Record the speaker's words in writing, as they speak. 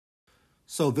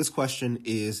So this question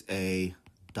is a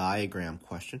diagram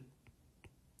question.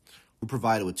 We're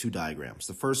provided with two diagrams.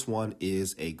 The first one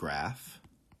is a graph.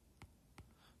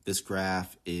 This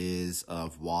graph is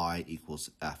of y equals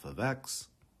f of x.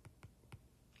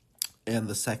 And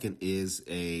the second is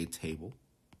a table.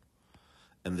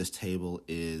 And this table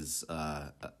is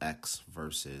x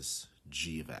versus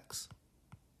g of x.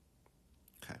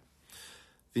 Okay.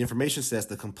 The information says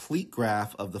the complete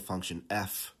graph of the function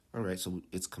f. All right, so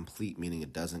it's complete, meaning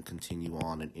it doesn't continue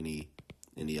on in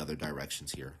any other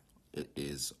directions here. It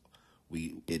is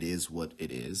what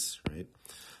it is, right?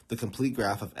 The complete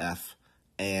graph of f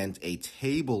and a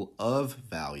table of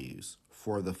values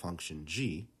for the function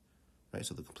g, right?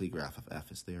 So the complete graph of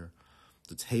f is there.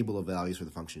 The table of values for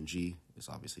the function g is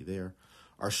obviously there,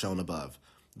 are shown above.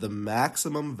 The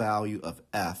maximum value of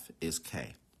f is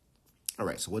k. All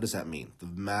right, so what does that mean? The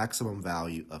maximum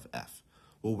value of f.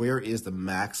 Well, where is the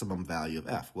maximum value of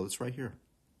f? Well, it's right here.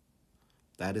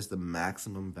 That is the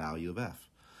maximum value of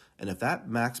f. And if that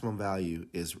maximum value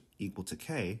is equal to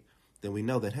k, then we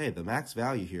know that, hey, the max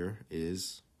value here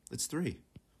it's 3.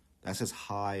 That's as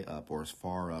high up or as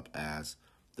far up as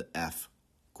the f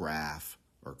graph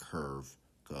or curve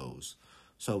goes.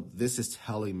 So this is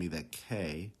telling me that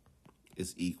k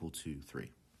is equal to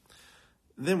 3.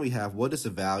 Then we have, what is the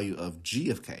value of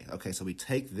g of k? Okay, so we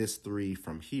take this 3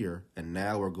 from here, and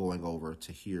now we're going over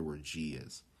to here where g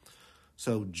is.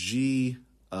 So g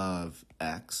of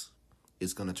x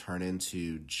is going to turn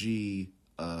into g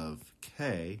of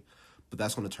k, but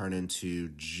that's going to turn into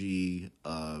g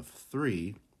of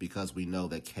 3 because we know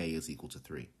that k is equal to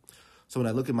 3. So when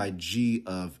I look at my g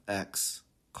of x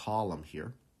column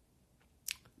here,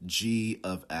 g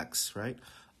of x, right?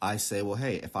 I say, well,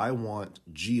 hey, if I want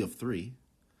g of 3,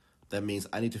 that means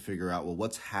I need to figure out, well,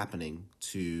 what's happening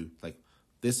to, like,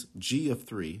 this g of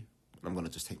 3, and I'm going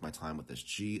to just take my time with this,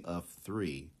 g of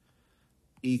 3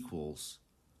 equals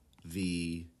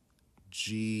the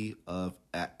g of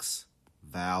x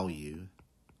value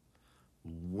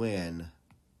when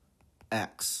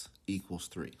x equals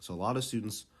 3. So a lot of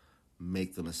students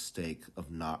make the mistake of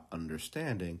not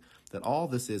understanding that all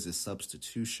this is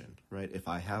substitution, right? If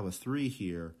I have a 3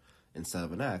 here instead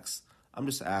of an x, I'm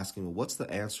just asking, well, what's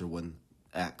the answer when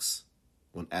x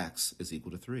is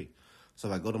equal to 3? So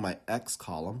if I go to my x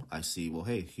column, I see, well,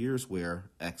 hey, here's where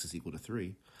x is equal to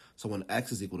 3. So when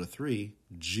x is equal to 3,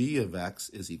 g of x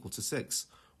is equal to 6,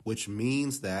 which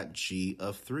means that g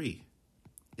of 3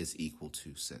 is equal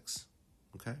to 6,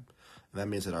 okay? And that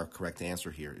means that our correct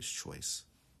answer here is choice